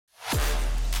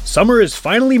Summer is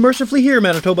finally mercifully here,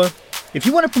 Manitoba. If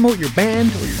you want to promote your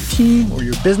band or your team or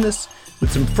your business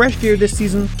with some fresh gear this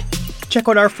season, check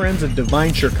out our friends at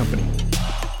Divine Shirt Company.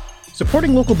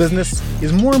 Supporting local business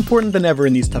is more important than ever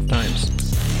in these tough times.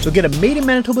 So get a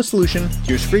made-in-Manitoba solution to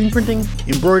your screen printing,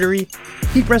 embroidery,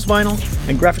 heat press vinyl,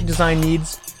 and graphic design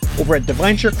needs over at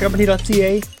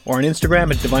divineshirtcompany.ca or on Instagram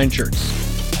at Divine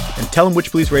Shirts. And tell them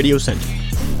Witch Police Radio sent you.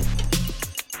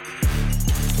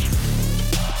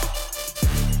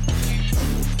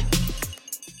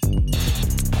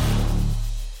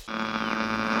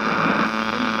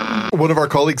 One of our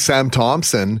colleagues, Sam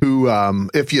Thompson, who,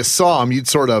 if you saw him, you'd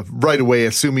sort of right away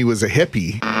assume he was a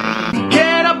hippie.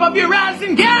 Get up off your ass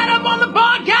and get up on the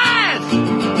podcast!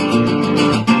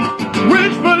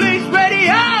 Witch Police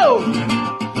Radio!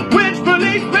 Witch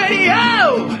Police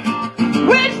Radio!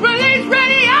 Witch Police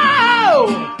Radio!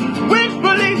 Witch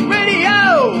Police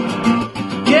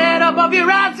Radio! Get up off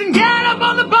your ass and get up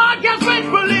on the podcast! Witch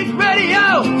Police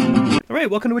Radio! All right,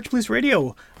 welcome to Witch Police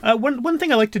Radio. One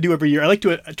thing I like to do every year,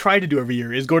 try to do every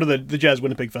year, is go to the Jazz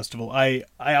Winnipeg Festival. I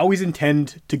always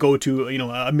intend to go to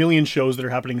a million shows that are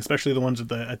happening, especially the ones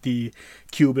at the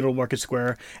Cube in Old Market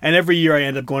Square. And every year I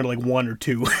end up going to like one or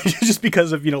two, just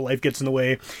because of life gets in the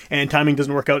way and timing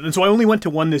doesn't work out. And so I only went to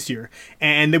one this year,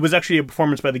 and it was actually a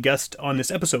performance by the guest on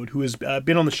this episode, who has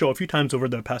been on the show a few times over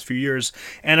the past few years.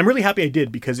 And I'm really happy I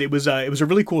did, because it was a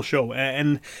really cool show.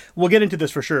 And we'll get into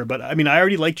this for sure. But I mean, I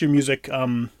already liked your music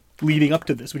leading up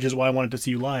to this, which is why I wanted to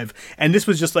see you live. And this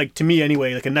was just, like, to me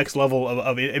anyway, like a next level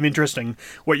of interesting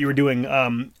what you were doing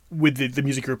with the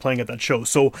music you were playing at that show.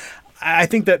 So I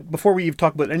think that before we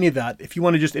talk about any of that, if you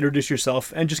want to just introduce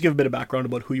yourself and just give a bit of background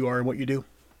about who you are and what you do.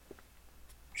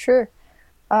 Sure.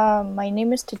 My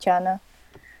name is Tetyana.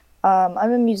 I'm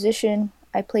a musician.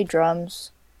 I play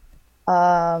drums.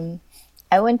 I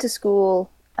went to school.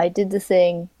 I did the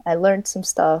thing. I learned some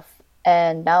stuff.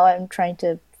 And now I'm trying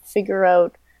to figure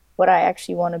out what I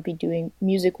actually want to be doing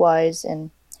music-wise and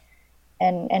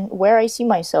where I see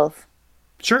myself.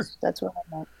 Sure. So that's what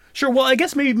I'm at. Sure. Well, I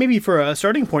guess maybe for a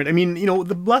starting point, I mean,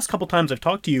 the last couple times I've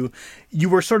talked to you, you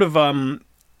were sort of all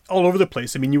over the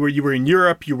place. I mean, you were in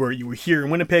Europe, you were here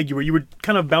in Winnipeg, you were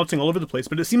kind of bouncing all over the place.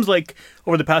 But it seems like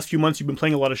over the past few months you've been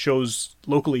playing a lot of shows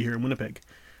locally here in Winnipeg.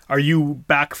 Are you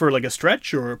back for like a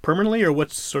stretch or permanently, or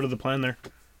what's sort of the plan there?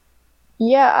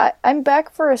 Yeah, I'm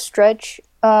back for a stretch.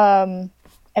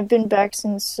 I've been back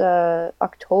since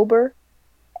October,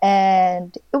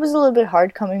 and it was a little bit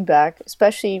hard coming back,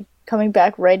 especially coming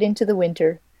back right into the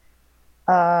winter.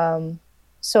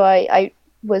 So I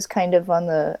was kind of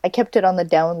I kept it on the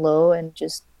down low and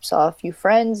just saw a few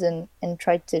friends and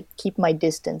tried to keep my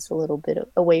distance a little bit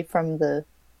away from the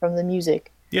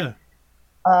music. Yeah.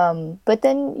 But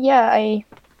then, yeah,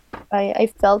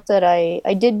 I felt that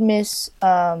I did miss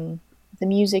the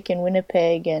music in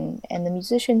Winnipeg and the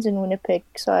musicians in Winnipeg,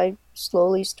 so I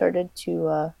slowly started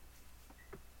to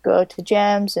go out to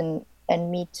jams and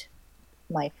meet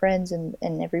my friends and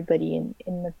everybody in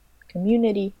the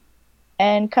community,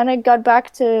 and kind of got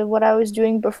back to what I was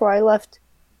doing before I left.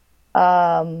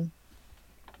 Yeah,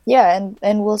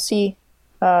 and we'll see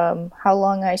how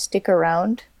long I stick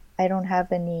around. I don't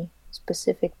have any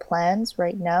specific plans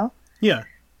right now. Yeah.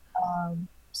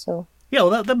 So. Yeah,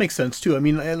 well, that makes sense too. I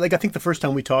mean, I think the first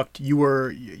time we talked, you were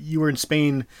in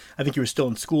Spain. I think you were still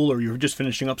in school, or you were just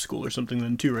finishing up school or something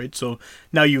then too, right? So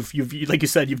now you've like you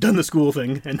said, you've done the school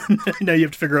thing, and now you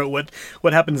have to figure out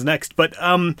what happens next. But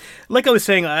like I was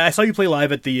saying, I saw you play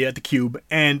live at the Cube,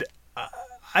 and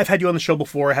I've had you on the show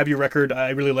before. I have your record.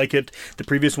 I really like it, the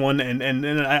previous one, and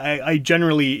I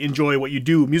generally enjoy what you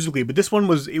do musically. But this one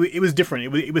was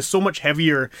different. It was so much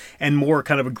heavier and more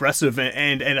kind of aggressive,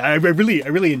 and I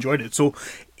really enjoyed it. So,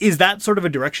 is that sort of a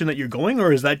direction that you're going,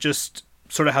 or is that just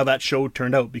sort of how that show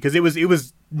turned out? Because it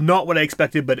was not what I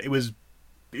expected, but it was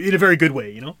in a very good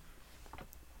way,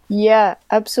 Yeah,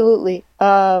 absolutely.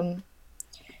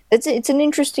 It's an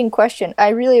interesting question. I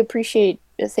really appreciate.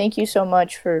 Thank you so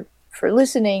much for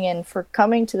listening and for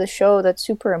coming to the show. That's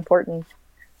super important,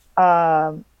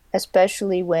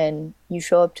 especially when you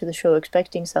show up to the show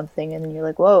expecting something and then you're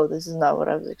like, whoa, this is not what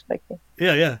I was expecting.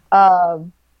 Yeah.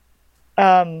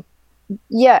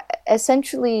 Yeah,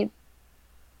 essentially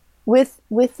with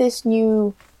this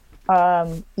new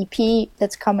EP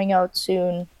that's coming out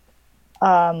soon,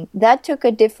 that took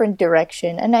a different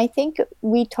direction, and I think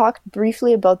we talked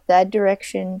briefly about that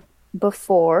direction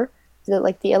before.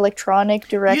 The electronic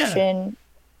direction,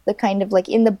 the kind of like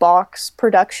in the box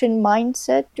production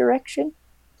mindset direction.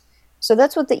 So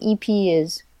that's what the EP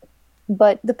is.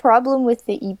 But the problem with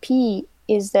the EP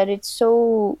is that it's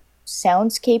so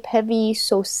soundscape heavy,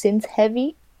 so synth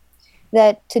heavy,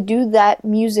 that to do that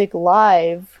music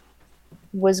live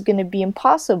was going to be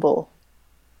impossible,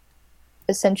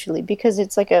 essentially, because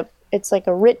it's like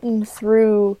a written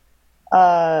through,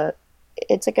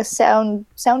 it's like a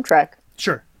soundtrack.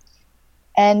 Sure.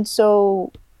 And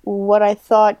so what I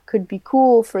thought could be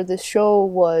cool for this show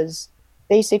was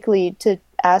basically to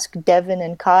ask Devin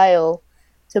and Kyle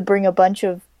to bring a bunch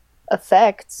of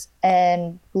effects,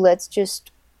 and let's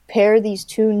just pare these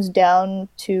tunes down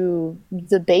to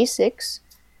the basics,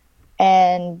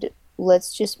 and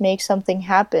let's just make something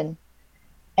happen.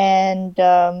 And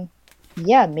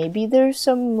yeah, maybe there's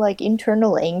some like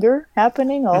internal anger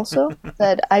happening also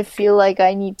that I feel like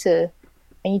I need to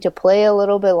play a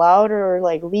little bit louder or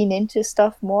like lean into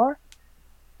stuff more.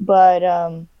 But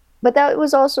that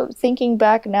was also, thinking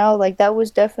back now, like that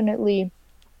was definitely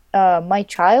my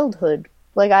childhood.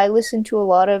 Like I listened to a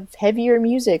lot of heavier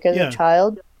music as a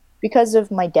child because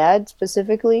of my dad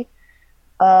specifically.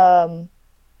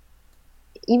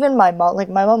 Even my mom, like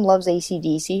my mom loves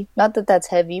AC/DC. Not that that's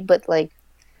heavy, but like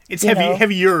it's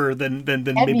heavier than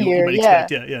maybe you might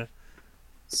expect. Yeah.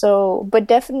 So, but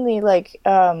definitely like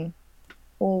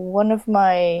one of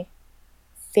my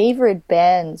favorite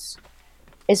bands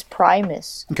is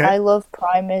Primus. Okay. I love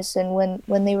Primus, and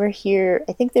when they were here,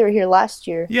 I think they were here last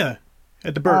year. Yeah,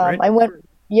 at the Bird, right?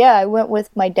 I went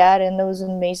with my dad, and it was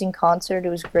an amazing concert. It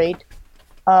was great.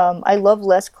 I love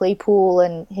Les Claypool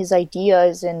and his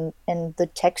ideas and the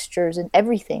textures and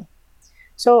everything.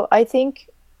 So I think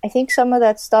some of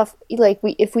that stuff, like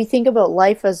if we think about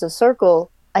life as a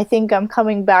circle, I think I'm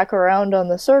coming back around on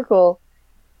the circle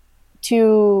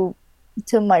to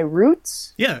my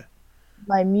roots. Yeah.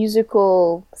 My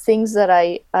musical things that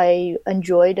I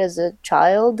enjoyed as a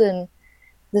child, and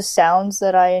the sounds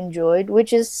that I enjoyed,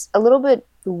 which is a little bit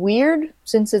weird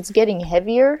since it's getting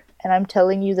heavier, and I'm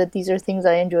telling you that these are things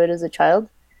I enjoyed as a child.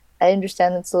 I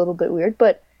understand that's a little bit weird,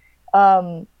 but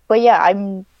yeah,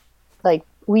 I'm like,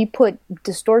 we put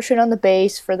distortion on the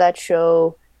bass for that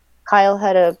show. Kyle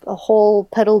had a whole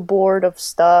pedal board of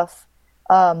stuff.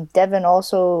 Devin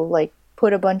also like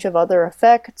put a bunch of other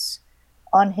effects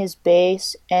on his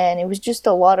bass, and it was just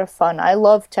a lot of fun. I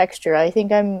love texture. I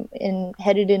think I'm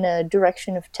headed in a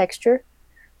direction of texture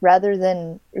rather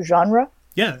than genre.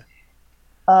 Yeah.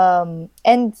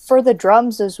 And for the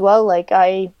drums as well, like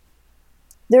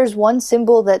there's one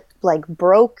cymbal that like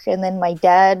broke, and then my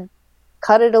dad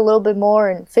cut it a little bit more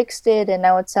and fixed it, and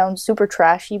now it sounds super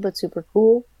trashy but super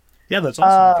cool. Yeah, that's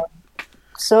awesome.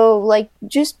 So like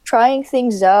just trying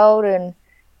things out,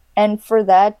 and for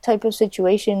that type of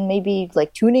situation, maybe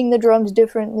like tuning the drums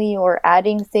differently or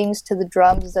adding things to the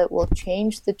drums that will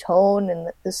change the tone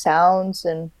and the sounds,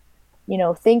 and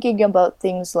thinking about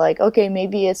things like, okay,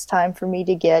 maybe it's time for me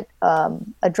to get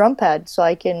a drum pad so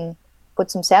I can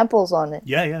put some samples on it.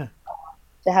 Yeah.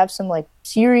 To have some like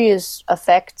serious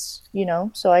effects,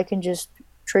 so I can just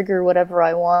trigger whatever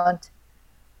I want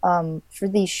for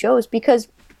these shows, because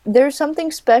there's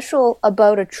something special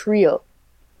about a trio.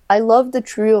 I love the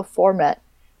trio format,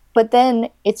 but then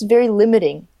it's very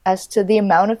limiting as to the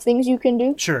amount of things you can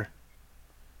do. Sure.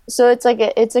 So it's like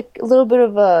it's a little bit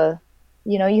of a,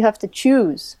 you have to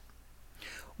choose.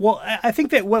 Well, I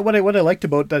think that what I liked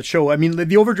about that show, I mean,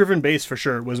 the overdriven bass for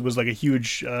sure was like a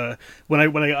huge. When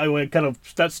I kind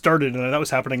of that started and that was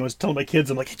happening, I was telling my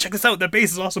kids, I'm like, hey, check this out, that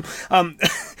bass is awesome.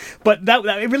 But that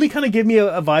it really kind of gave me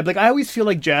a vibe. Like I always feel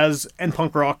like jazz and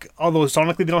punk rock, although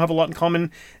sonically they don't have a lot in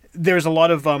common, there's a lot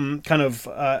of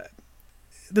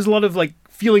there's a lot of like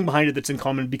feeling behind it that's in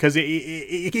common, because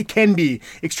it can be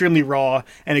extremely raw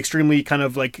and extremely kind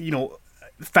of like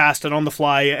fast and on the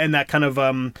fly, and that kind of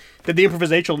the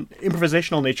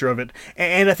improvisational nature of it.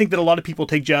 And I think that a lot of people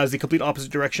take jazz the complete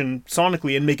opposite direction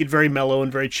sonically and make it very mellow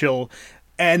and very chill.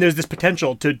 And there's this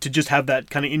potential to just have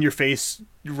that kind of in your face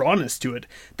rawness to it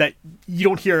that you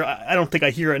don't hear. I don't think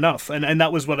I hear enough. And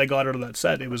that was what I got out of that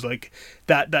set. It was like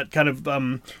that kind of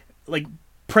like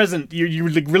present.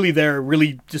 You're like really there,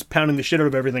 really just pounding the shit out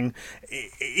of everything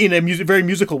in a very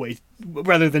musical way,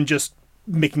 rather than just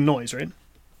making noise, right?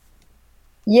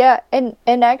 Yeah, and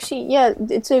actually, yeah,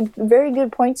 it's a very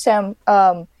good point, Sam.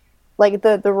 Like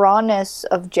the rawness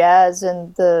of jazz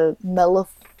and the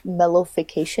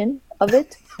mellofication of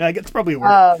it. Yeah, I guess it's probably a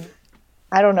word.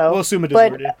 I don't know. We'll assume it is a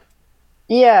word, yeah.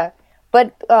 Yeah,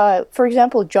 but for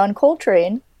example, John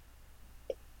Coltrane,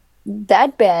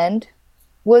 that band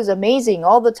was amazing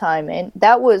all the time, and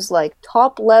that was like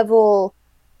top level,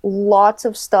 lots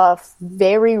of stuff,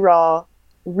 very raw,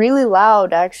 really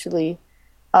loud, actually.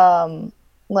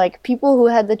 Like people who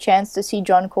had the chance to see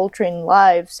John Coltrane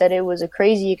live said it was a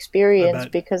crazy experience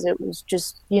because it was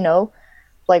just,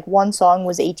 like one song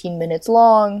was 18 minutes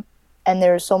long. and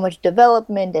there's so much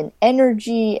development and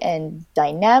energy and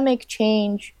dynamic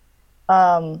change.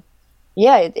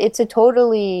 Yeah,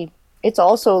 it's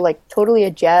also like totally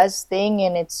a jazz thing,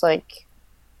 and it's like,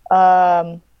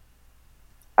 I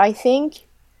think,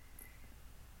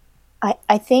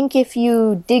 I think if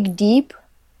you dig deep,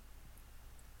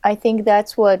 I think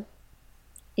that's what,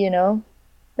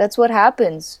 that's what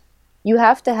happens. You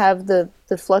have to have the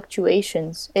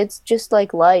fluctuations. It's just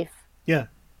like life. Yeah.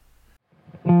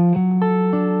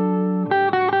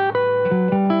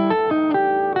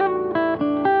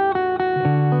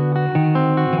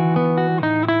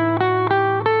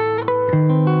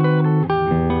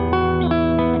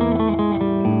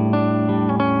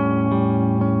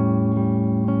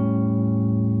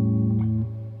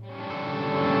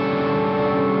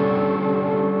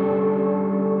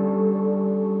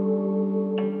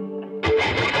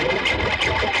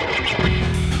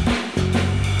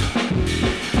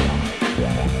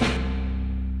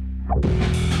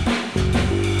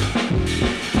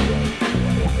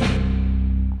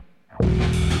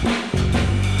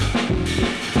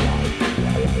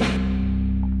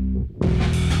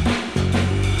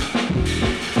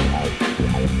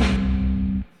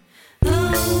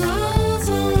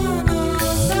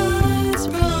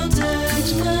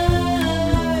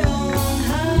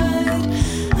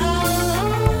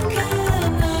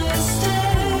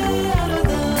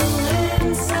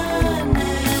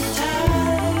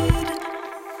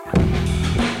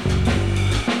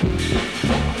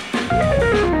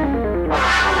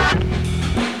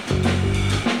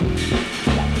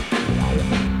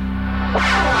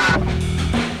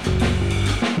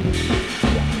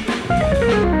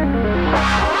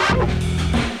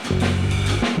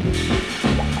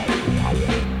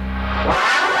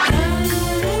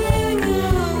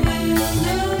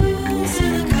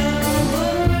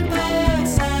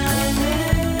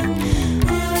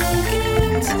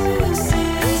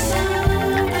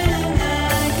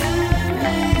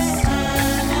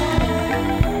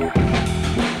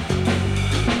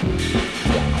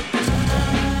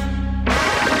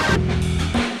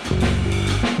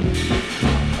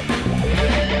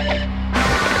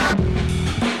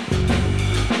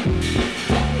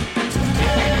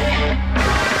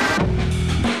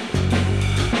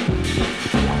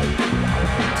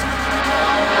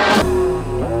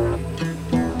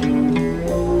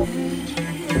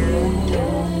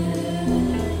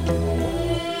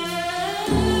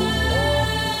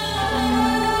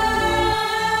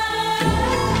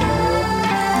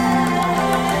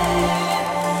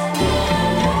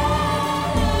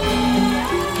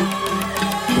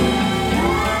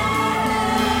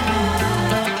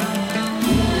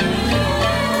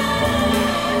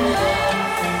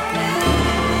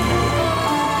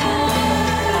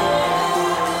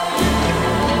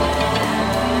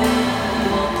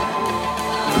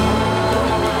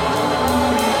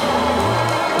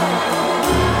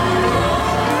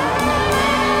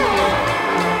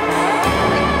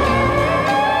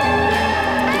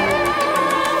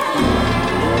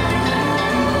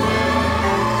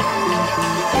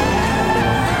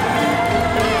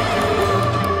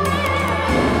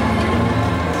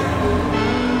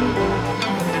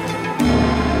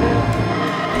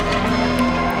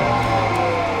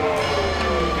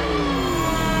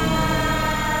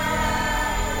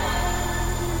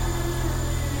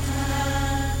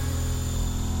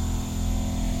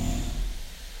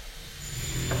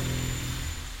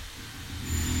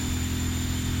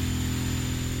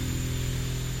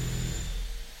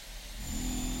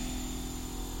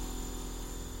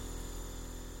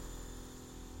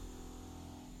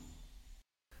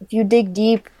 If you dig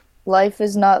deep, life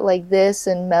is not like this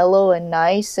and mellow and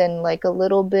nice and like a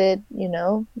little bit,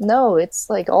 No, it's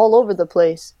like all over the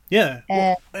place. Yeah.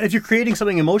 And Well, if you're creating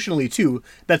something emotionally too,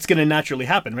 that's going to naturally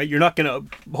happen, right? You're not going to,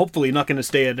 hopefully not going to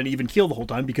stay at an even keel the whole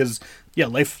time because, yeah,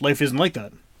 life isn't like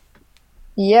that.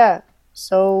 yeah,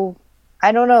 so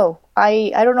I don't know.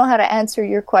 I don't know how to answer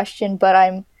your question, but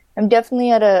I'm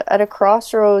definitely at a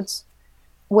crossroads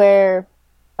where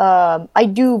I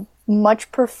do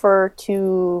much prefer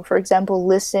to, for example,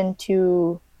 listen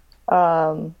to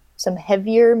some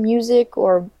heavier music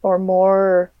or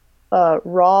more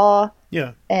raw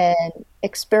Yeah. and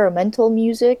experimental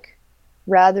music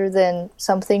rather than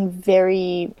something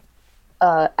very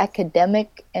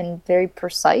academic and very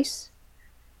precise.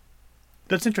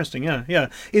 That's interesting. Yeah. Yeah.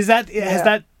 Has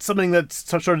that something that's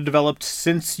sort of developed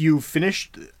since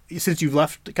since you've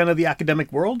left kind of the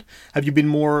academic world? Have you been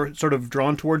more sort of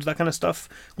drawn towards that kind of stuff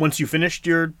once you finished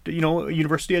your,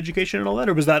 university education and all that,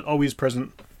 or was that always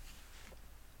present?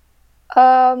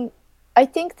 I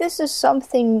think this is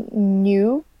something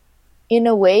new in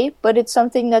a way, but it's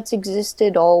something that's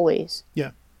existed always.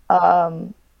 Yeah.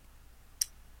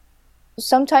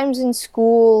 Sometimes in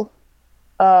school,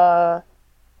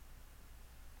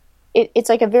 it's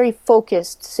like a very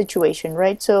focused situation,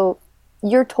 right? So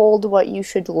you're told what you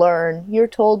should learn, you're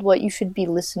told what you should be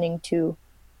listening to.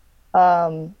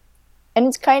 And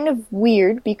it's kind of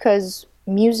weird because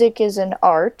music is an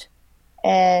art,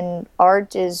 and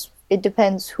art is, it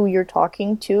depends who you're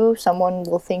talking to. Someone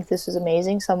will think this is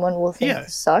amazing, someone will think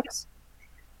this sucks.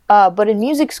 But in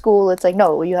music school, it's like,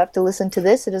 no, you have to listen to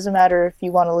this. It doesn't matter if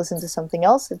you want to listen to something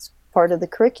else. It's part of the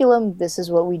curriculum. This is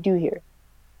what we do here.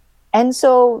 And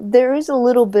so there is a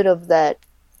little bit of that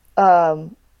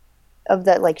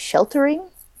like sheltering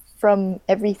from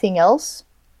everything else,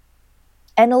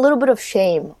 and a little bit of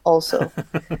shame also.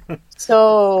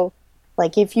 So,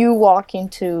 like, if you walk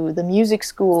into the music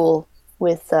school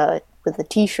with a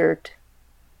T-shirt,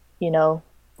 you know,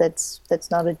 that's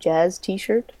not a jazz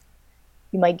T-shirt,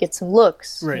 you might get some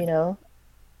looks, right. You know.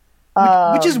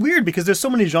 Which is weird because there's so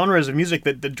many genres of music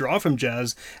that draw from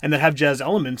jazz and that have jazz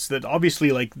elements that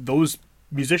obviously, like, those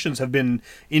musicians have been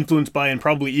influenced by and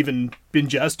probably even been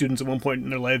jazz students at one point in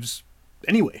their lives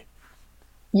anyway.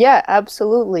 Yeah,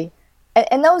 absolutely.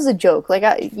 And that was a joke. Like,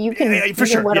 you can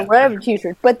wear whatever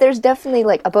T-shirt, but there's definitely,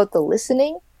 like, about the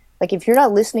listening. Like, if you're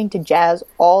not listening to jazz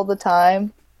all the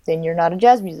time, then you're not a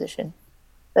jazz musician.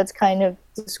 That's kind of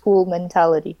the school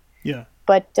mentality. Yeah.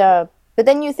 But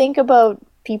then you think about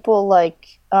people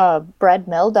like Brad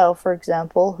Mehldau, for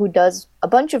example, who does a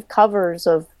bunch of covers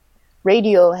of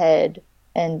Radiohead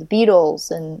and the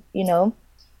Beatles, and, you know,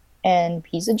 and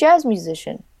he's a jazz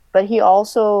musician. But he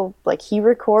also, like, he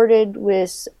recorded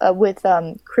with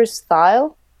Chris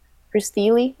Thiele,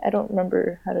 I don't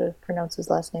remember how to pronounce his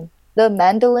last name, the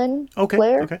mandolin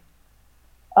player,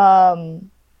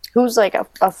 who's like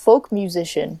a folk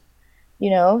musician, you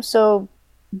know. So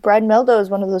Brad Mehldau is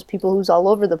one of those people who's all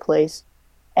over the place,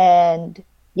 and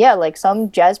yeah, like,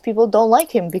 some jazz people don't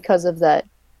like him because of that,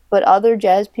 but other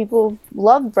jazz people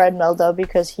love Brad Mehldau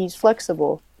because he's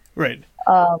flexible. Right.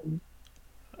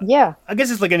 Yeah. I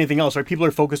guess it's like anything else, right? People are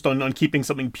focused on keeping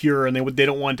something pure, and they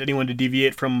don't want anyone to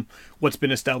deviate from what's been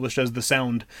established as the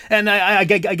sound. And I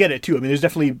get it too. I mean, there's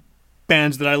definitely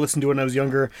bands that I listened to when I was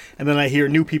younger, and then I hear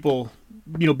new people,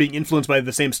 you know, being influenced by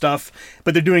the same stuff,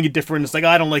 but they're doing it different. It's like,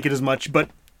 I don't like it as much, but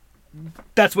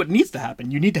that's what needs to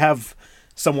happen. You need to have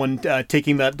someone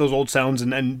taking those old sounds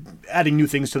and adding new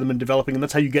things to them and developing them.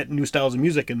 That's how you get new styles of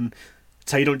music, and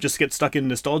it's how you don't just get stuck in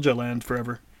nostalgia land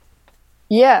forever.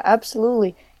 Yeah,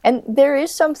 absolutely. And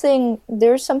there's something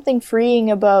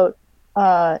freeing about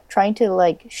trying to,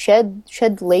 like, shed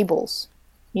labels,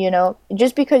 you know.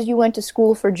 Just because you went to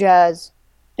school for jazz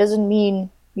doesn't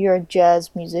mean you're a jazz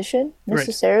musician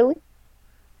necessarily. Right.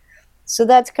 So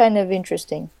that's kind of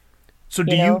interesting. So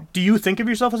do you think of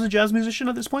yourself as a jazz musician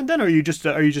at this point then, or are you just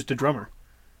a drummer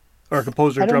or a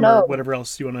composer, drummer, whatever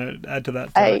else you want to add to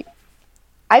that?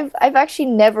 I've actually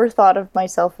never thought of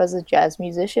myself as a jazz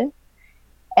musician.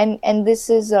 And this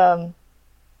is a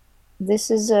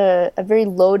very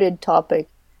loaded topic,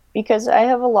 because I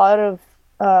have a lot of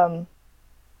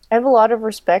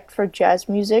respect for jazz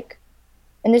music,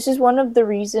 and this is one of the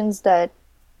reasons that,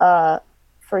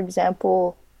 for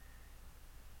example,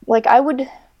 like, I would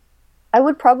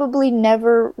probably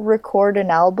never record an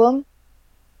album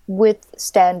with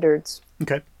standards.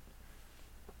 Okay.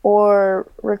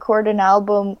 Or record an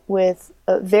album with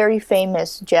very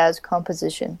famous jazz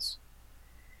compositions.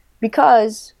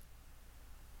 Because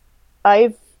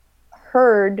I've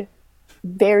heard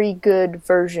very good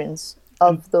versions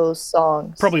of those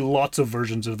songs. Probably lots of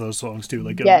versions of those songs too,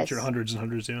 like, yes. I'm sure hundreds and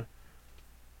hundreds, yeah.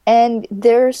 And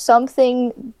there's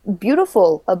something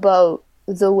beautiful about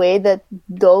the way that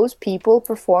those people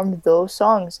performed those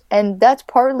songs. And that's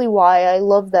partly why I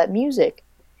love that music.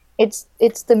 It's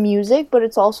the music, but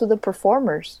it's also the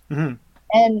performers. Mm-hmm.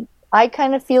 And I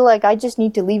kind of feel like I just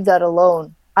need to leave that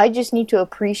alone. I just need to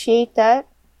appreciate that,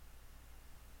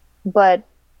 but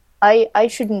I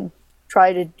shouldn't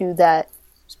try to do that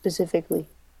specifically.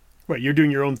 Right, you're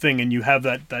doing your own thing, and you have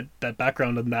that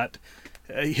background and that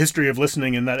history of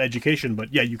listening and that education.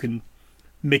 But yeah, you can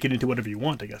make it into whatever you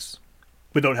want, I guess,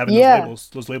 without having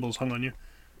those labels hung on you.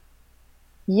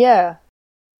 Yeah.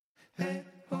 Hey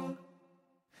ho,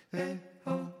 hey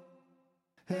ho,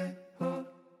 hey ho,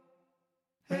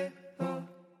 hey ho, hey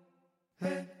ho.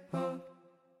 Hey ho,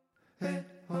 hey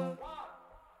ho, hey ho,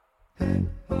 hey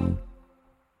ho,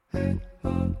 hey ho, hey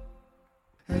ho,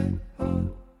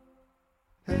 hey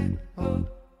ho,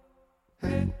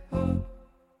 hey ho,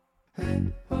 hey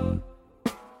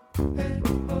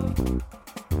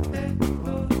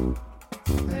ho,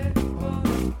 hey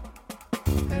ho,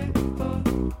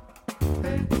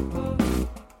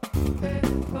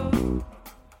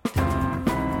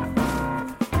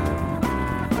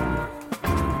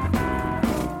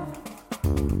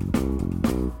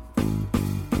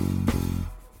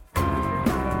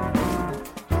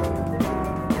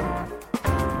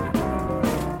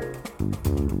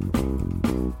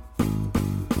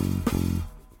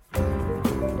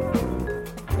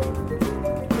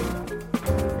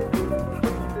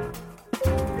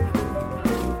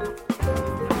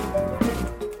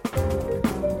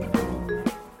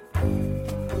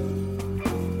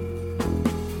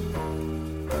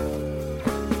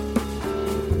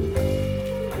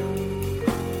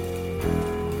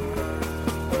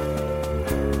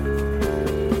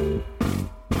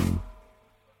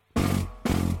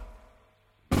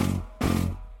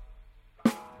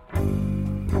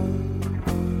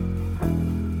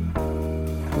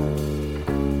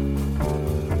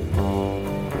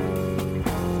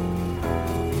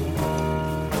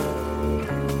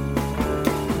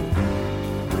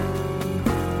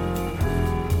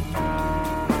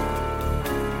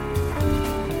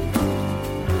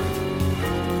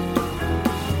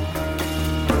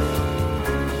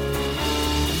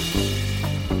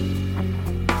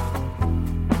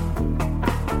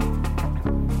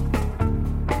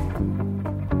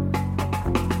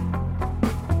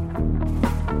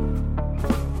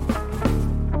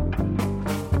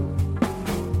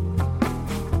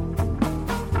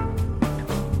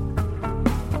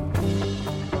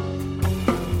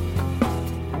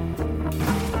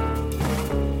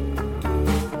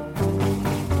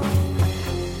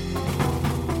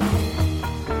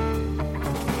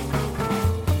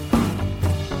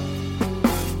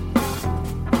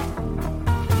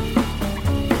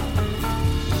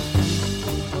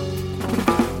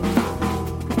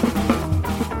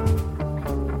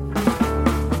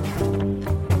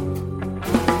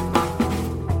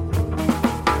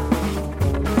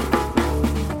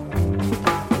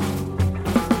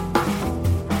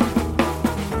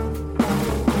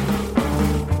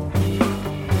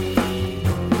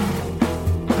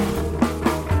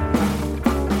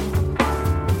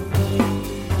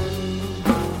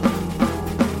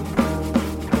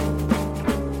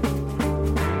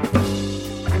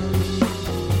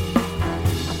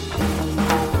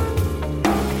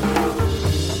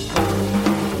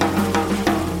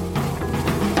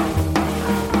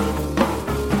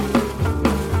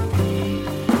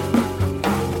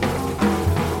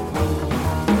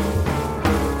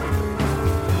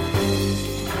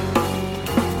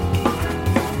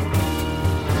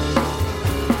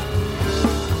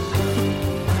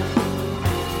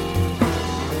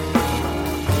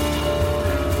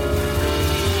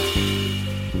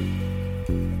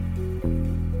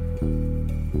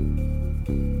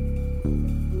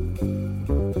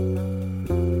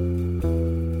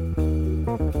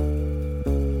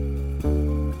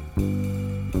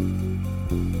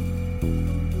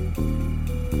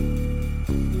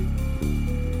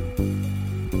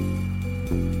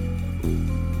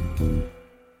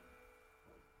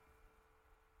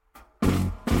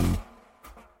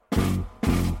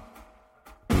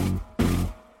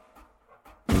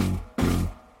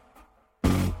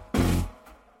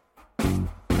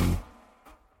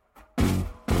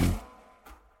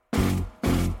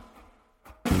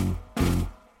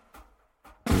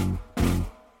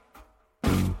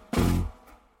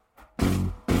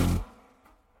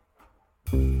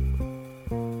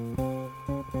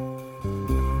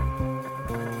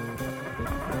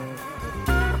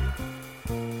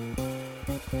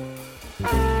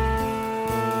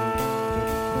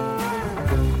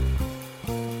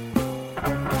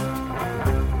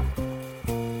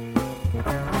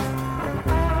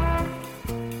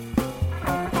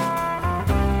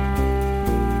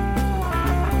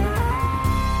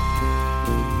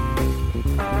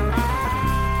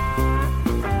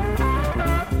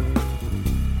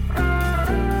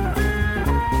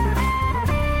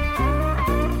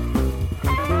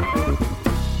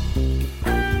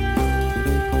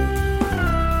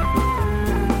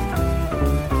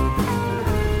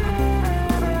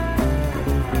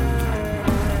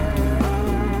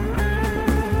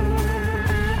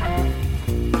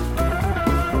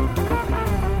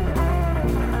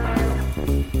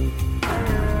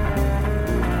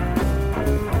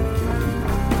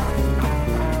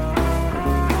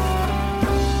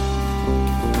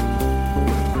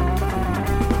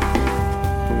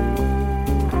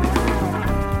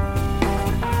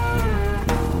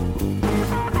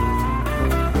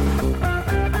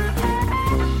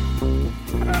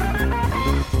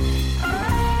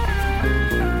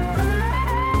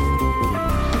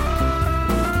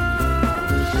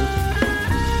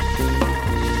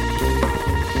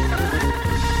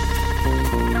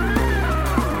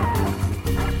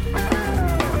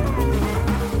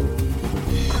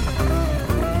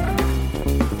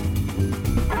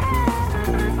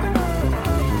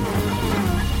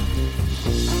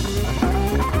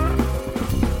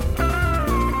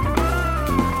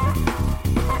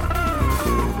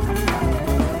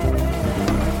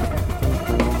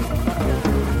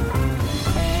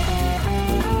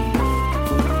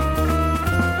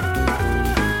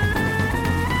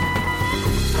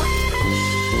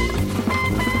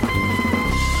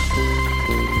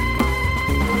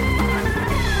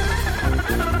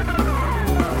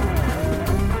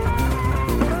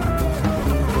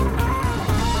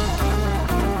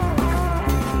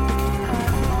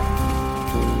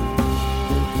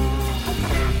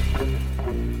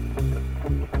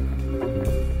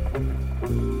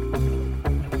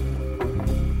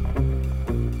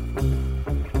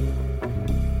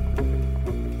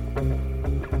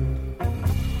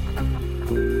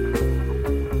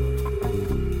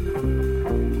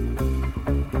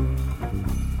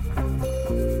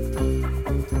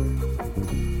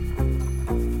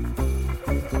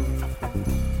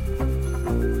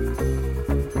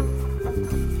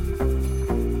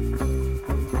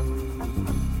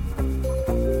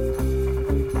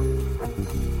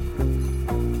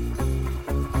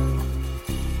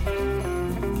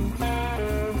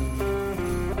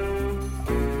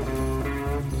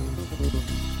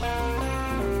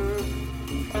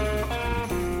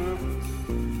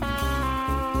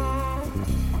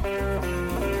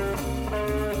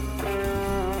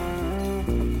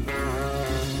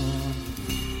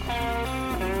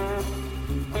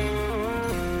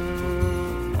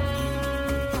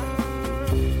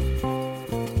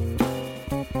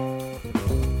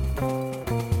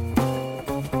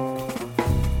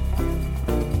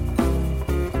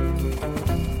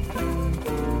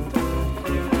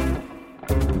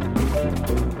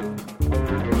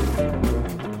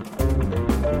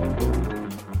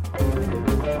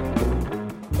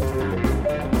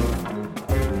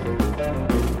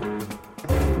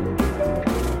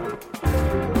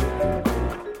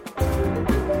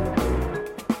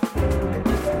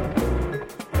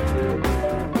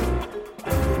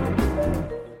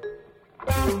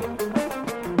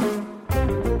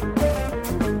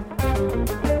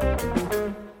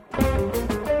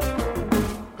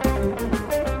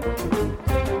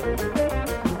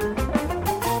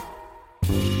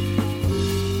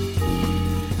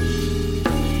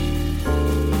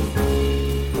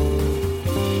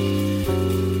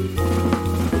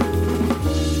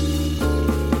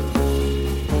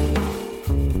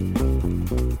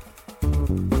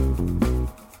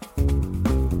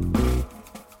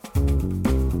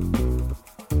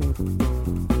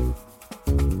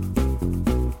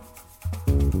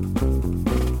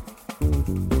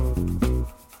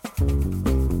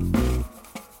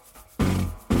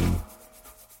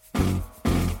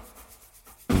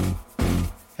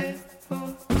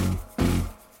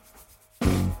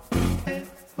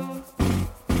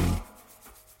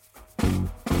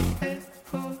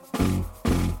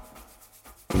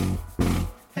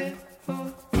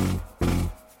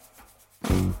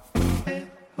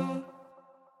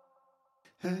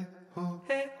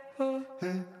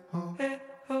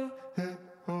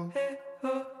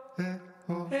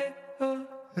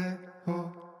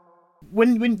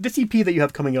 When this EP that you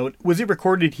have coming out, was it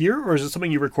recorded here, or is it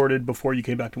something you recorded before you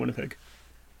came back to Winnipeg?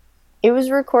 It was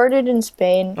recorded in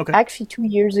Spain, Okay. actually 2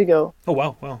 years ago. Oh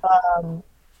wow, wow.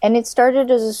 And it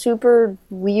started as a super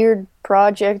weird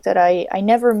project that I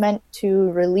never meant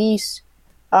to release.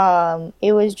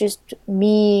 It was just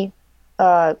me.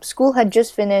 School had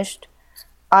just finished.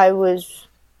 I was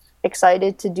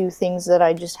excited to do things that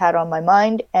I just had on my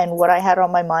mind. And what I had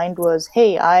on my mind was,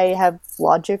 hey, I have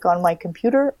Logic on my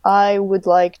computer. I would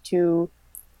like to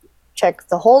check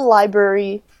the whole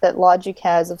library that Logic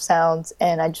has of sounds.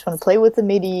 And I just want to play with the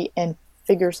MIDI and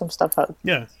figure some stuff out.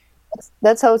 Yeah.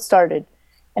 That's how it started.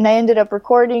 And I ended up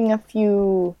recording a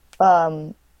few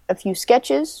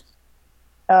sketches.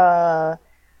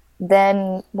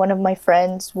 Then one of my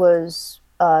friends was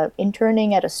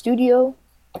interning at a studio,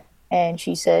 and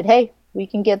she said, "Hey, we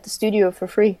can get the studio for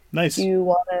free. Nice. Do you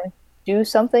want to do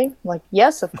something?" I'm like,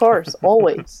 "Yes, of course,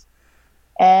 always."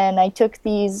 And I took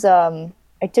these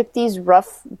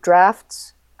rough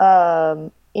drafts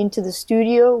into the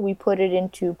studio. We put it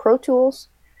into Pro Tools.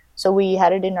 So we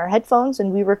had it in our headphones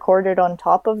and we recorded on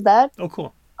top of that. Oh,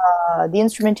 cool. The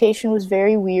instrumentation was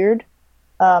very weird.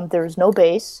 There was no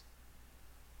bass.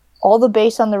 All the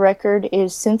bass on the record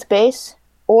is synth bass,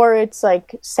 or it's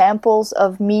like samples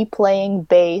of me playing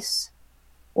bass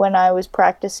when I was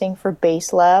practicing for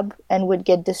Bass Lab and would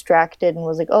get distracted and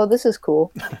was like, oh, this is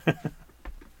cool.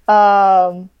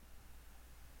 And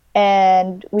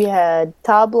we had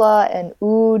tabla and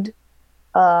oud.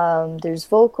 There's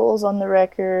vocals on the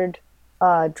record,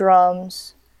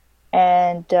 drums,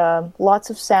 and lots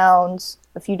of sounds,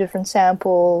 a few different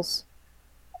samples.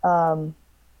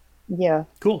 Yeah.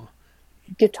 Cool.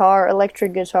 Guitar,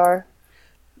 electric guitar.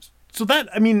 So that,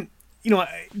 I mean, you know,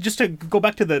 just to go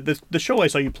back to the show I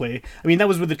saw you play, I mean, that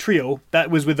was with a trio.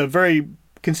 That was with a very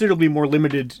considerably more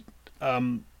limited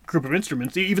group of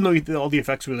instruments, even though all the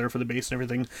effects were there for the bass and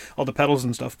everything, all the pedals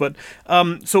and stuff. But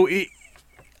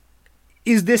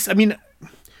is this, I mean,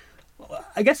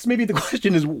 I guess maybe the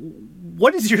question is,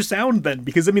 what is your sound then?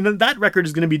 Because, I mean, that record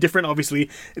is going to be different, obviously,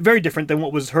 very different than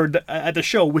what was heard at the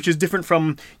show, which is different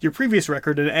from your previous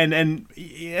record and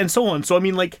so on. So, I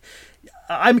mean, like,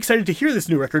 I'm excited to hear this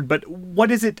new record, but what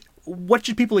is it? What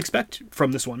should people expect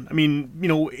from this one? I mean, you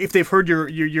know, if they've heard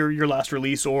your last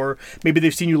release, or maybe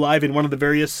they've seen you live in one of the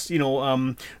various, you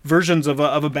know, versions of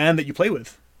a band that you play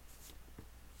with.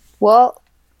 Well,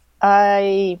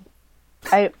 I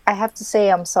have to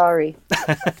say I'm sorry.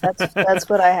 That's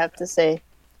what I have to say,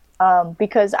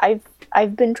 because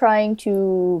I've been trying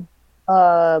to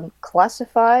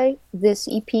classify this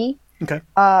EP, Okay.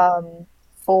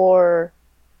 For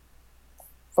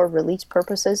release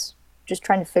purposes. Just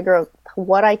trying to figure out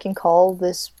what I can call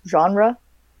this genre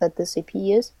that this EP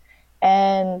is,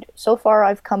 and so far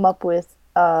I've come up with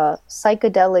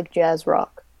psychedelic jazz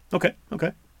rock, Okay.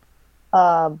 Okay.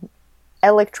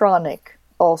 electronic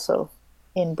also,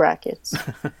 in brackets.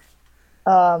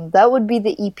 That would be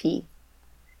the EP.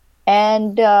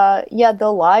 And yeah,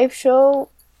 the live show,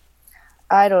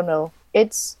 I don't know.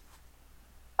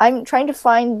 I'm trying to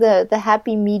find the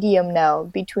happy medium now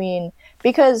between,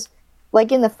 because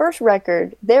like in the first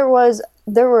record, there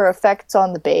were effects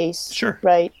on the bass. Sure.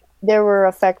 Right? There were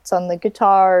effects on the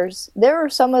guitars. There were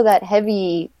some of that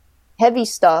heavy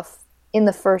stuff in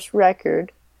the first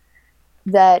record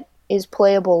that is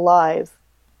playable live.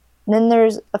 And then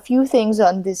there's a few things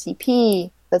on this EP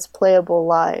that's playable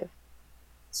live.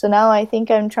 So now I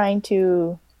think I'm trying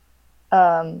to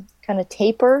kind of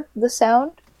taper the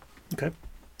sound. Okay.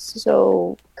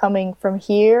 So coming from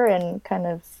here and kind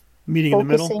of Meeting in the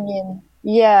middle.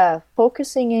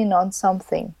 Focusing in on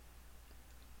something.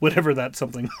 Whatever that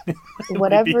something.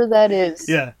 Whatever that is.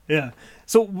 Yeah, yeah.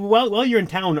 So while you're in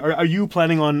town, are you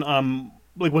planning on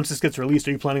like once this gets released,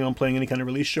 are you planning on playing any kind of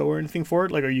release show or anything for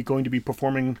it? Like, are you going to be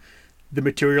performing the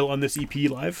material on this EP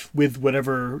live with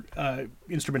whatever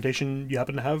instrumentation you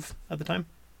happen to have at the time?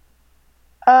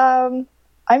 I'm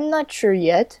not sure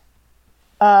yet,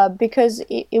 because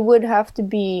it would have to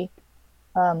be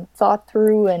thought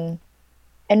through and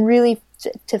really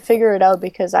to figure it out,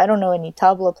 because I don't know any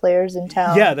tabla players in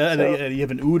town. Yeah, so. you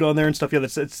have an oud on there and stuff.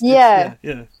 Yeah,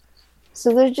 Yeah.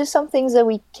 So there's just some things that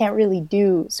we can't really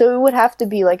do. So it would have to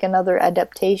be like another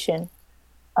adaptation.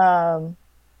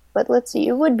 But let's see,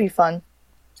 it would be fun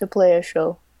to play a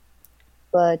show.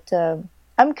 But I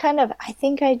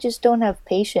think I just don't have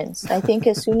patience. I think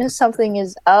as soon as something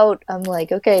is out, I'm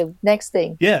like, okay, next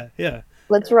thing. Yeah, yeah.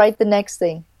 Let's write the next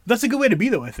thing. That's a good way to be,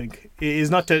 though. I think is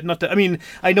not to. I mean,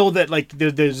 I know that like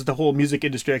there's the whole music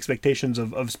industry expectations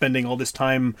of spending all this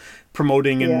time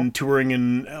promoting Yeah. and touring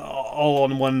and all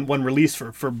on one release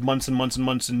for months and months and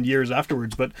months and years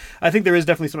afterwards. But I think there is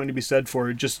definitely something to be said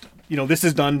for just, this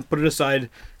is done, put it aside,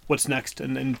 what's next,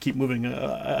 and keep moving.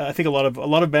 I think a lot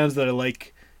of bands that I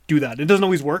like do that. It doesn't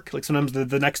always work. Like sometimes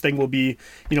the next thing will be,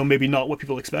 maybe not what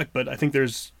people expect. But I think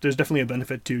there's definitely a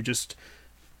benefit to just,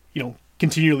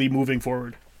 continually moving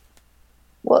forward.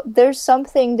 Well, there's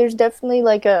definitely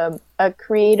like a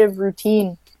creative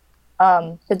routine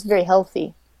that's very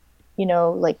healthy.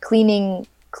 Like cleaning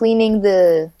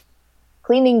the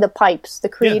pipes, the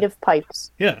creative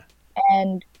pipes. Yeah.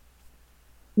 And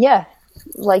yeah,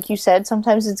 like you said,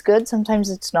 sometimes it's good, sometimes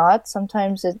it's not.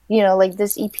 Sometimes like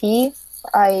this EP,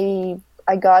 I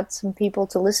got some people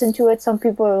to listen to it. Some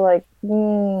people are like,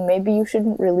 maybe you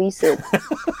shouldn't release it.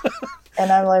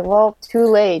 And I'm like, well, too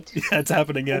late. Yeah, it's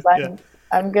happening. Yeah. 'Cause Yeah.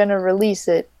 I'm gonna release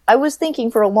it. I was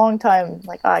thinking for a long time,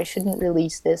 like, I shouldn't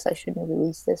release this. I shouldn't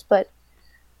release this. But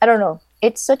I don't know.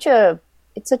 It's such a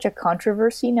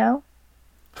controversy now,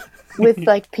 with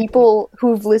like people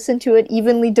who've listened to it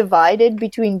evenly divided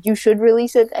between you should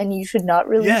release it and you should not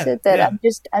release Yeah, it. That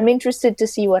yeah. I'm interested to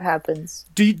see what happens.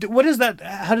 What is that?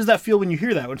 How does that feel when you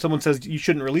hear that? When someone says you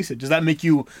shouldn't release it, does that make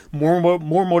you more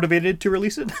motivated to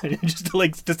release it, just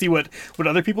to see what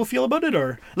other people feel about it,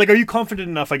 or like are you confident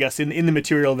enough, I guess, in the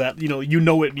material that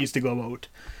it needs to go out,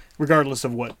 regardless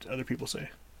of what other people say?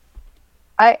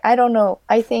 I don't know.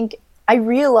 I think I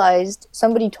realized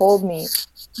somebody told me,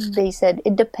 they said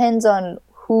it depends on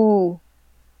who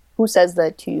says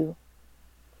that to you.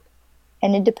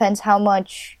 And it depends how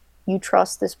much you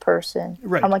trust this person,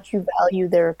 Right. how much you value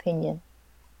their opinion.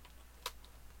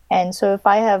 And so if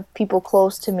I have people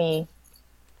close to me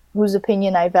whose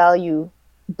opinion I value,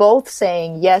 both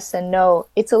saying yes and no,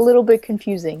 it's a little bit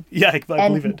confusing. Yeah, I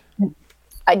believe And it.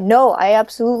 I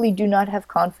absolutely do not have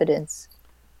confidence.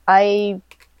 I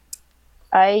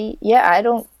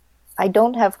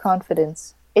don't have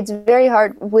confidence. It's very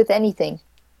hard with anything.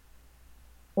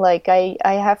 Like I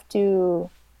have to.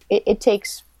 It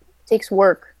takes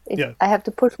work. Yeah. I have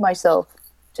to push myself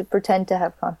to pretend to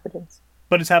have confidence.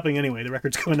 But it's happening anyway. The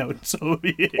record's coming out, so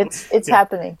It's yeah.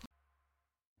 happening.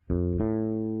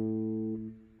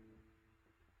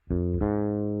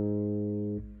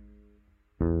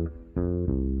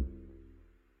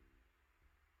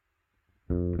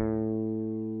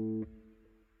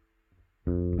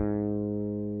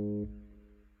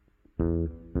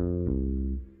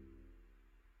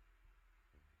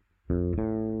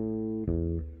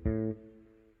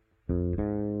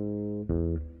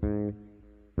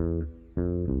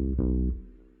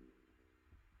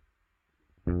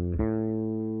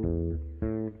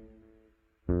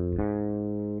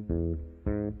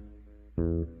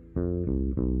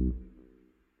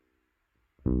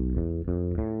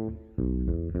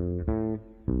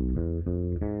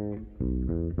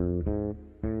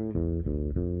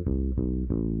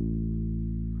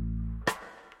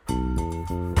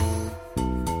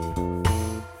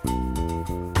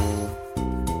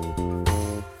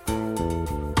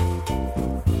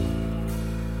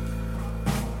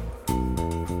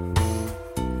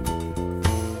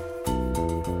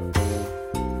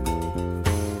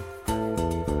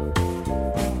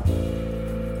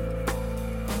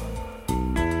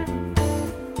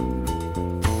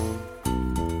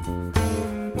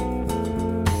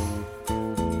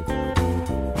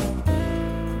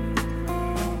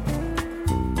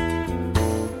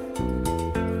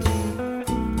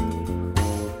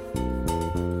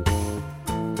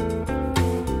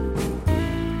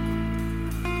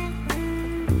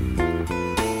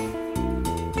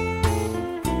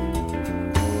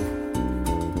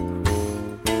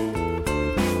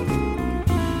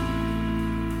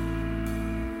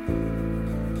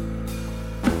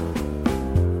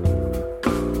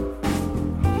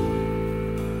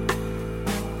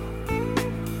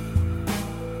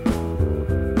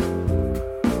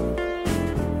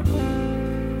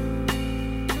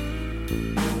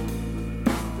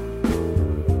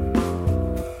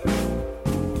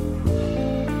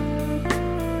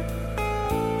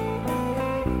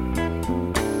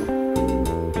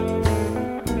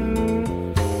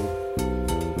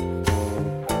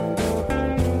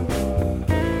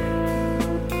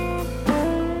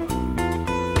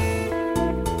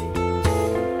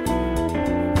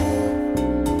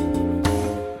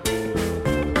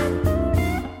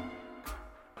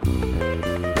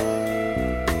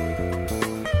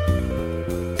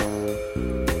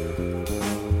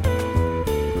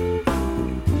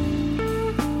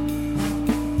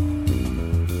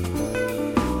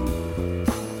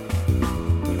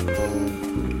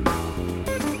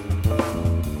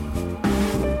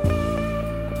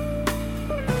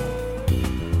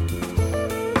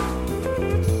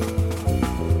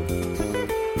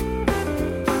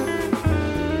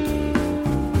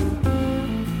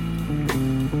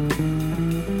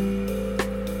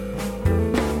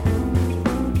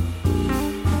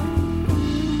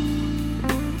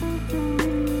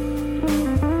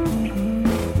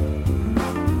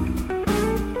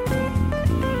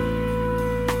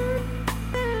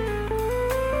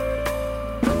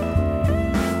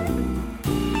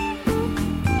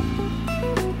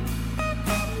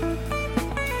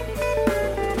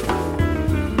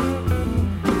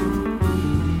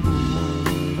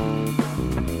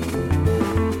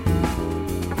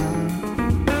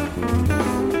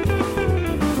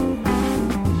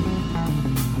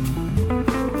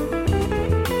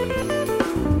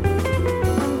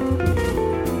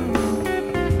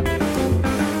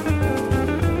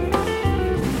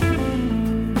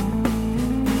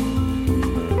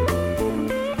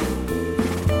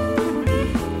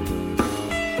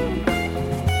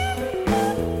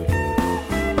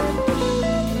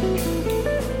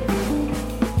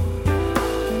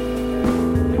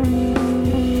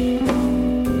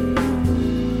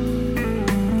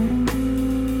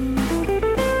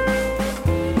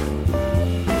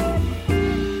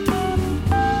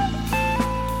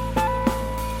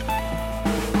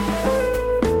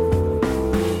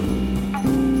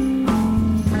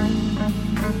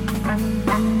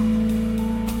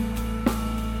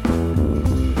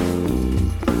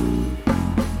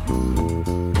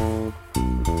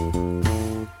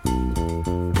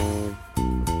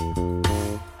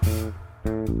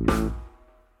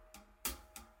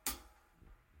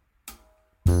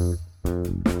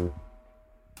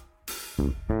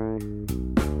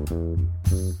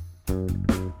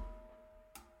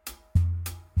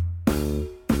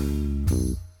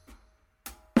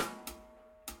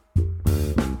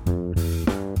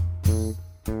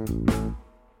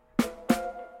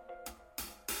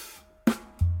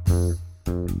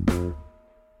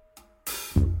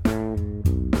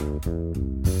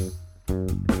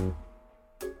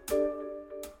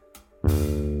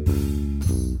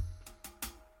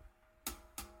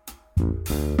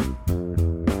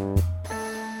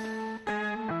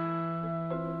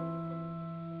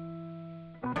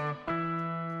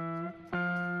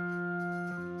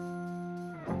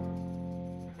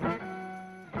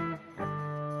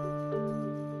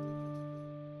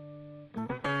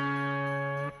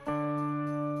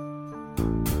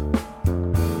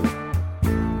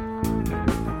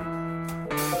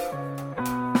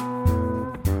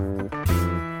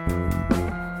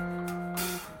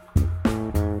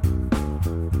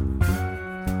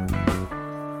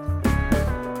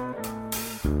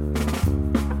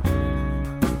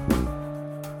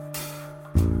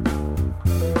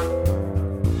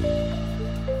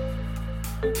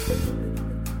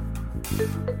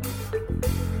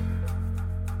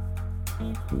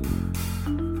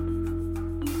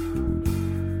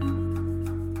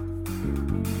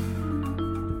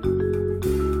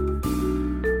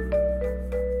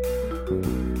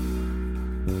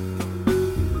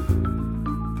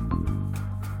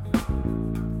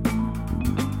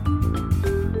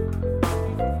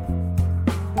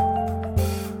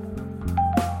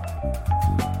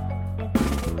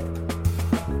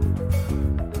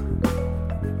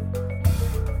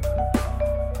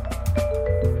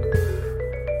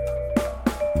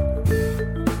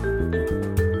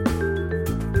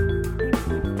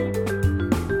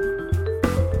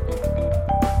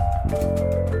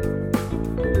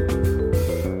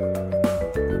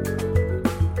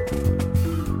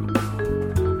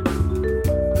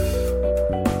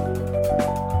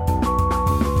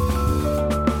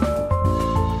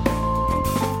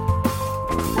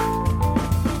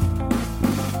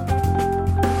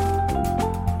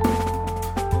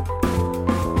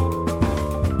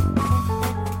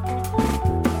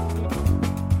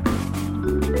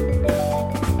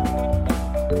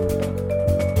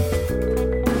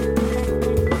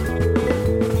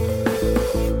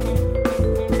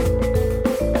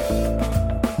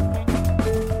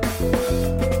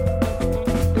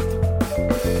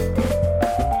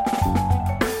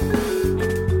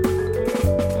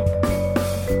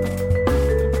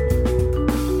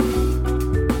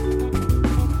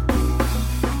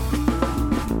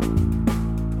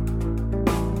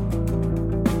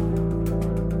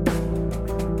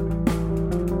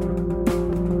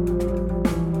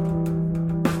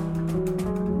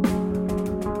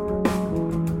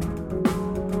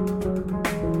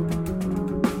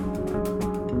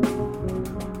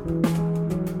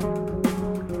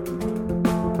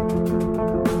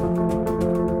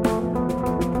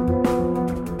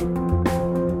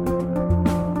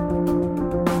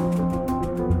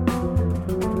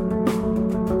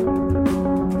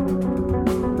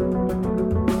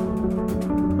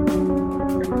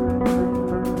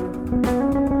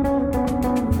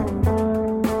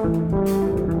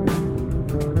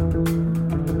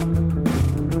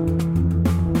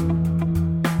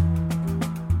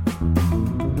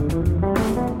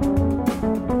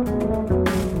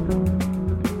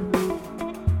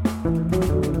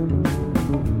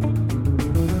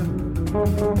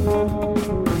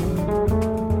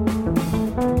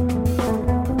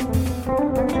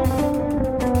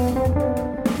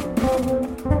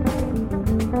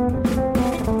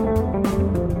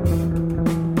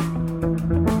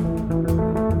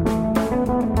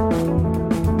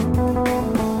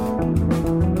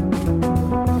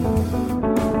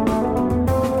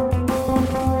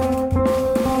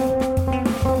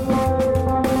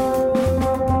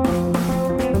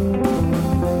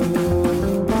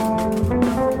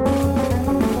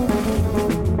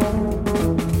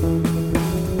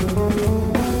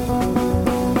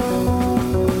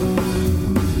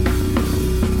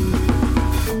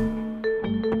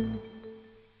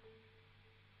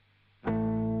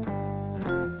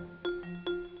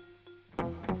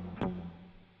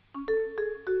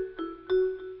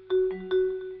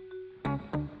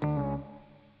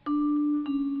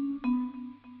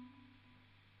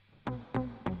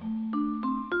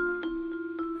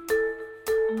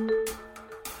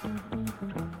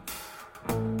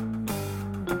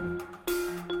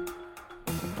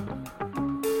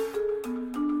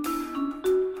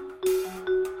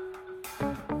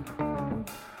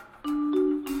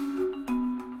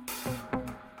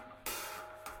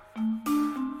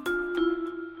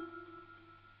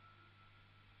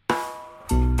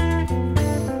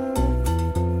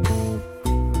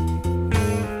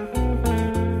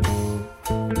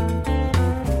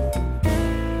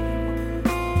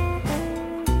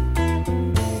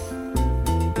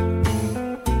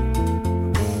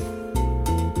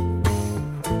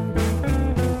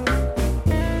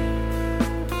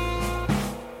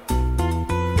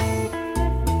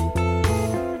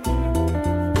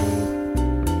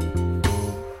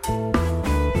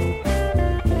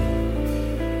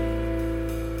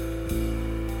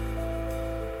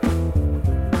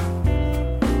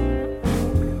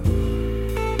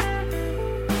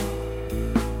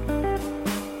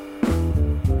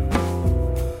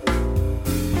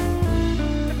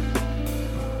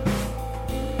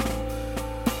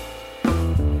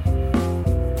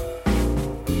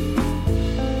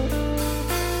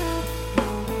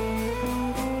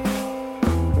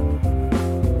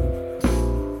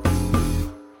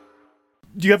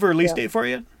 Do you have a release date for it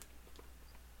yet?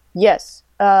 Yes.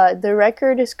 The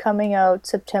record is coming out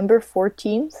September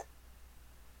 14th,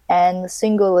 and the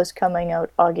single is coming out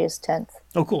August 10th.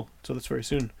 Oh, cool. So that's very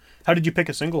soon. How did you pick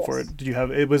a single for it? Did you have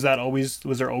was there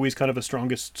always kind of a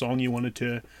strongest song you wanted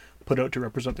to put out to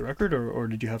represent the record, or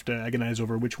did you have to agonize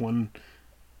over which one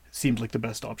seemed like the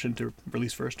best option to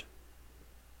release first?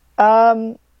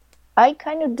 I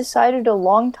kind of decided a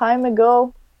long time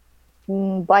ago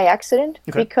by accident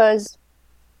because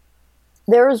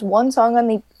there was one song on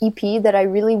the EP that I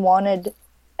really wanted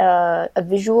a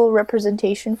visual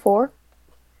representation for.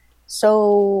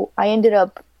 So I ended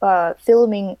up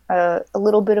filming a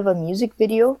little bit of a music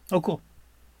video. Oh, cool.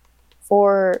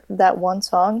 For that one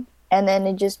song, and then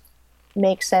it just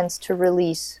makes sense to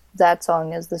release that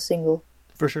song as the single.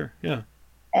 For sure, yeah.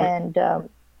 And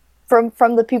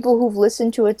from the people who've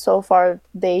listened to it so far,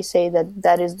 they say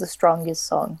that is the strongest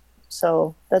song.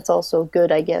 So that's also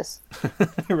good, I guess.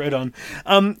 Right on.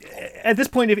 At this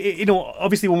point, if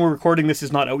obviously when we're recording, this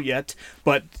is not out yet,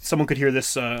 but someone could hear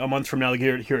this a month from now, like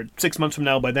hear it 6 months from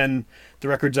now. By then, the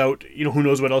record's out. Who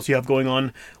knows what else you have going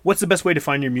on. What's the best way to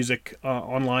find your music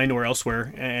online or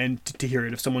elsewhere, and to hear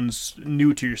it if someone's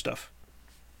new to your stuff?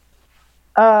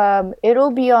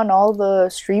 It'll be on all the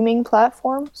streaming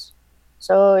platforms.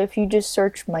 So if you just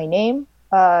search my name,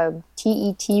 Tetyana,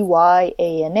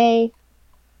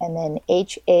 and then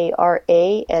Haraschuk.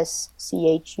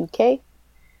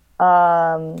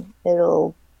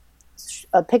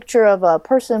 A picture of a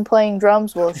person playing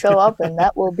drums will show up, and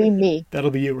that will be me.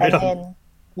 That'll be you, right? And then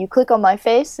you click on my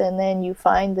face, and then you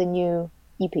find the new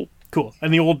EP. Cool.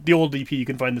 And the old EP you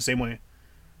can find the same way.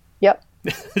 Yep.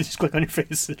 Just click on your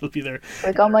face; it'll be there.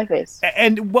 Click on my face.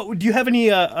 And what do you have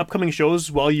any upcoming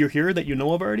shows while you're here that you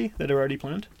know of already that are already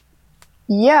planned?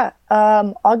 Yeah,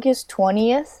 August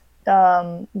 20th.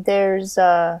 There's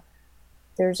a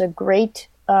great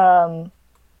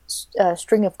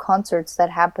string of concerts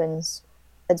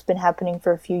that's been happening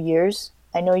for a few years.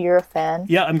 I know you're a fan.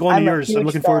 Yeah, I'm going to yours. I'm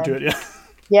looking forward to it. Yeah.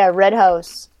 Yeah, Red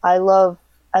House. I love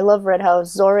Red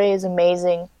House. Zore is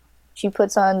amazing. She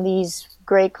puts on these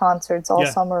great concerts all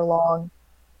summer long,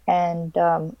 and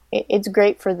it's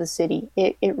great for the city.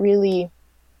 It really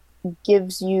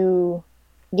gives you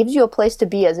a place to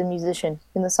be as a musician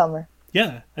in the summer.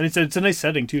 Yeah, and it's a nice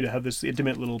setting too to have this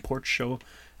intimate little porch show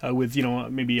with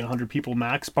maybe 100 people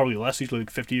max, probably less, usually like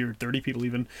 50 or 30 people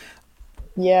even.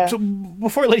 Yeah. So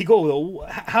before I let you go though,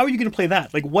 how are you going to play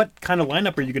that? Like, what kind of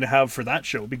lineup are you going to have for that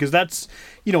show? Because that's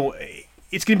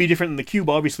it's going to be different in the Cube,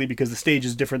 obviously, because the stage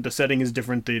is different, the setting is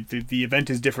different, the event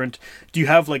is different. Do you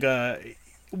have what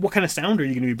kind of sound are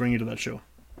you going to be bringing to that show?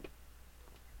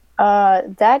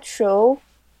 That show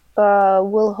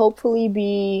will hopefully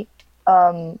be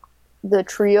the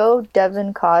trio,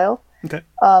 Devin, Kyle, okay,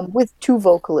 with two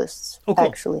vocalists, cool.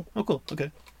 Actually. Oh, cool.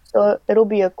 Okay. So it'll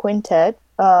be a quintet,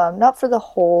 not for the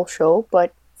whole show,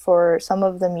 but for some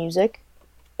of the music,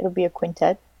 it'll be a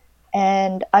quintet.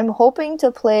 And I'm hoping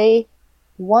to play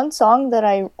one song that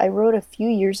I wrote a few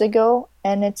years ago,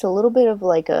 and it's a little bit of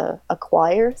like a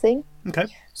choir thing. Okay.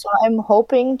 So I'm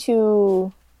hoping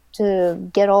to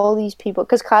get all these people,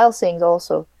 because Kyle sings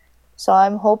also. So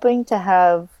I'm hoping to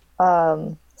have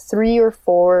 3 or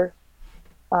 4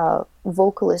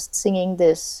 vocalists singing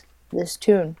this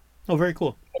tune. Oh, very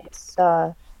cool. It's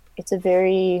a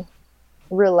very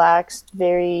relaxed,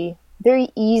 very very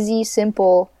easy,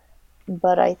 simple,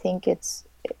 but I think it's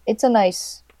a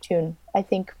nice tune. I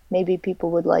think maybe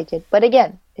people would like it. But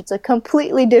again, it's a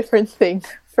completely different thing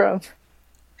from.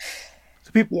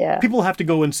 So people have to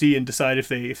go and see and decide if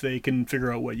they can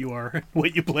figure out what you are,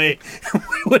 what you play,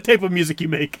 what type of music you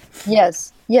make.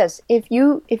 Yes. If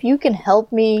you can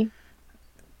help me,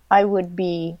 I would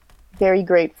be very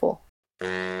grateful.